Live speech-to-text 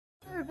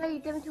everybody,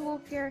 Devin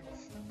Wolf here,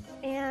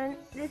 and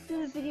this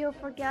is a video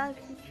for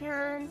Galaxy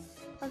Chan,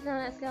 also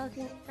known as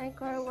Galaxy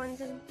Nightcrawler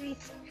 173.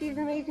 She's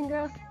an amazing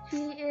girl. She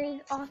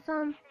is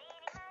awesome,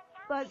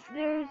 but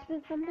there's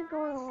been something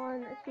going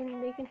on that's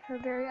been making her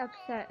very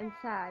upset and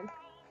sad.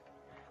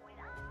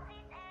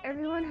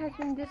 Everyone has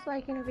been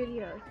disliking her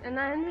videos, and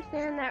I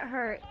understand that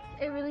hurts.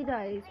 It really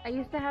does. I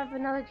used to have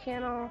another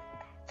channel,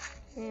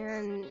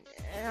 and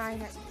I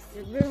had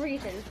good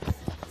reasons,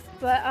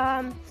 but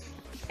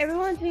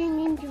everyone's being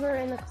mean to her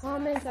in the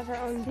comments of her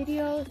own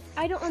videos.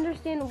 I don't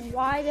understand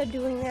why they're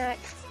doing that,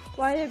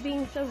 why they're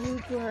being so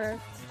rude to her,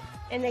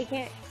 and they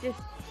can't just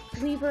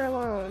leave her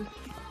alone.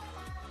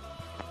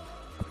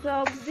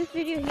 So this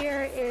video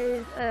here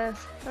is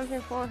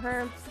something for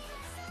her.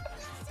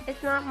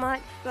 It's not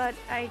much, but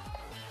I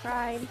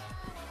tried.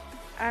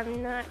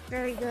 I'm not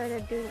very good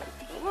at doing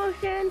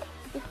motion.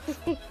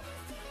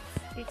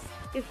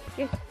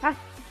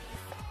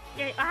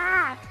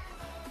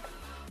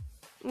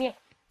 Yeah.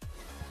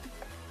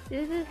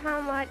 This is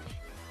how much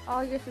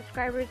all your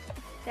subscribers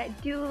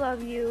that do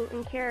love you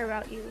and care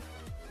about you.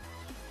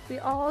 We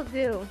all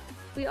do.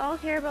 We all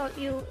care about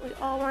you. We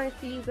all want to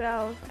see you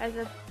grow as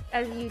a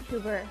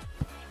YouTuber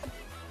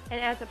and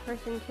as a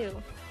person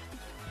too.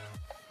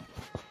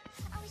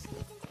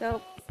 So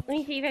let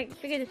me see if I can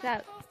figure this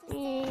out.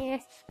 Yeah.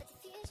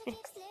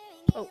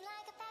 Oh.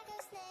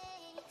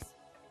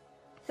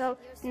 So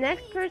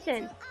next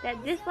person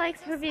that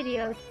dislikes her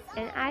videos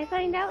and I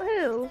find out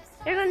who,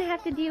 they're gonna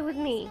have to deal with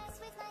me.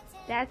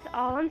 That's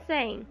all I'm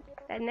saying.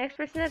 That next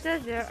person that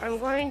does it, I'm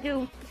going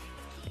to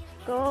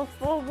go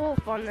full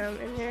wolf on them,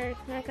 and they're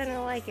not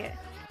gonna like it.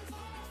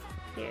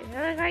 Here, is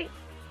that right?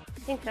 I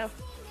think so.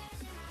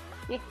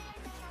 Yeah.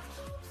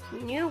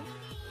 No.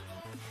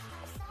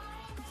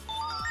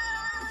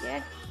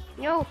 Yes.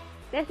 No.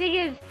 Yes, it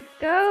is.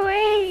 Go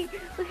away,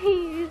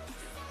 please.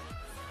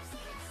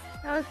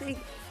 Honestly,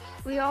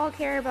 we all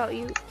care about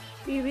you.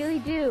 We really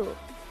do,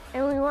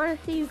 and we want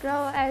to see you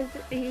grow as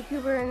a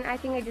YouTuber. And I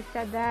think I just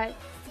said that.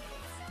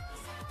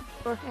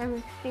 Look, I'm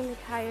extremely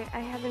tired.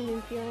 I haven't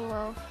been feeling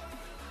well.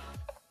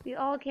 We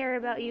all care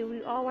about you.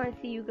 We all want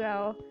to see you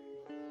grow.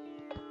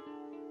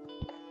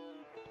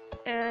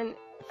 And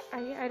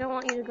I don't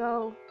want you to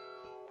go.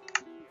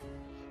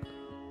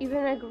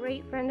 Even a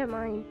great friend of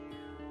mine.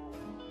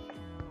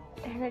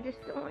 And I just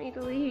don't want you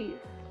to leave.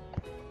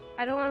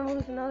 I don't want to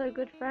lose another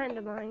good friend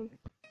of mine.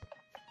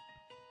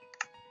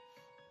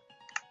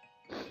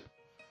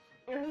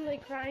 I'm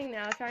like crying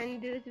now trying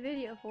to do this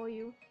video for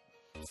you.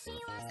 She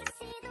wants to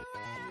see the world.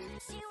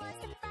 She wants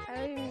to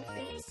find a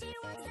place. She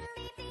wants to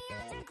leave the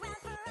underground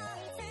for all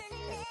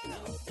eternity.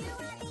 You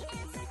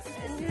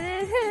are the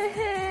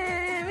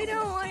answer. We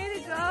don't want you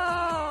to go.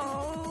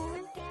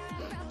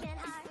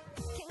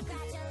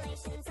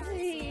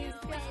 Please,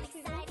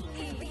 please.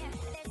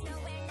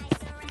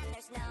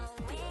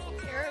 I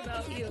care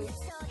about you.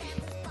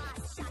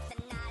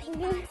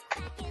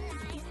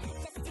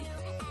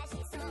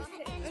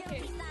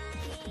 Okay.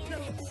 So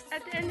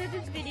at the end of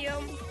this video,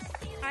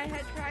 I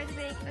had tried to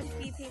make a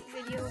speed paint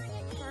video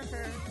for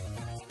her,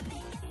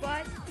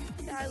 but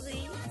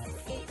sadly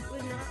it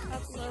would not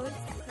upload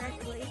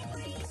correctly,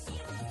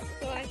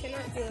 so I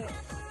cannot do it.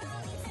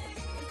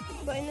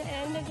 But in the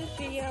end of this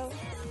video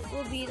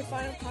will be the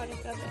final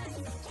product of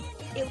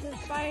it. It was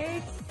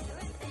inspired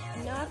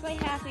not by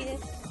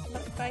happiness,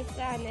 but by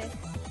sadness.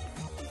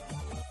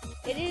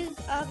 It is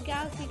of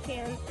Galaxy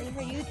Chan and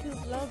her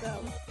YouTube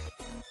logo,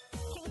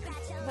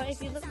 but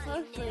if you look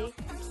closely,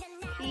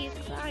 she is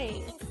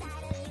crying.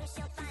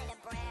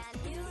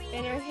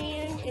 And her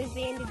hand is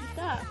bandaged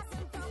up,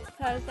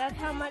 because that's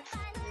how much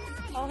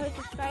all her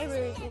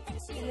subscribers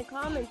in the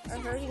comments are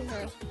hurting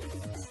her.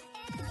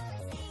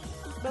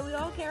 But we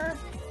all care,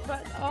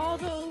 but all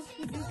those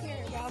who do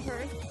care about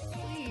her,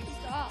 please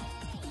stop.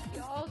 We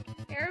all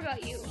care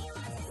about you.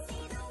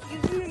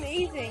 You've been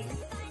amazing.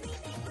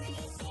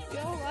 We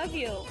all love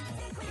you.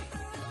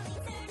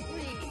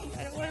 Please,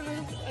 I don't want to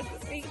lose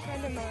a great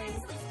friend of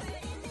mine.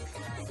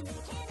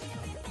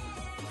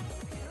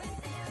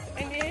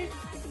 And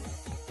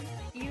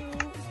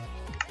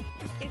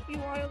if you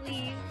want to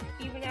leave,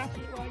 even after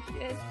you watch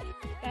this,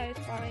 that is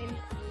fine.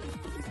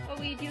 But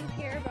we do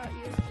care about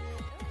you.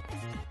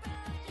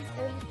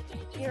 And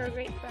you're a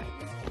great friend.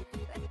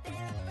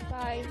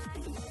 Bye.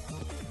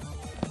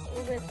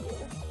 We'll miss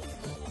you.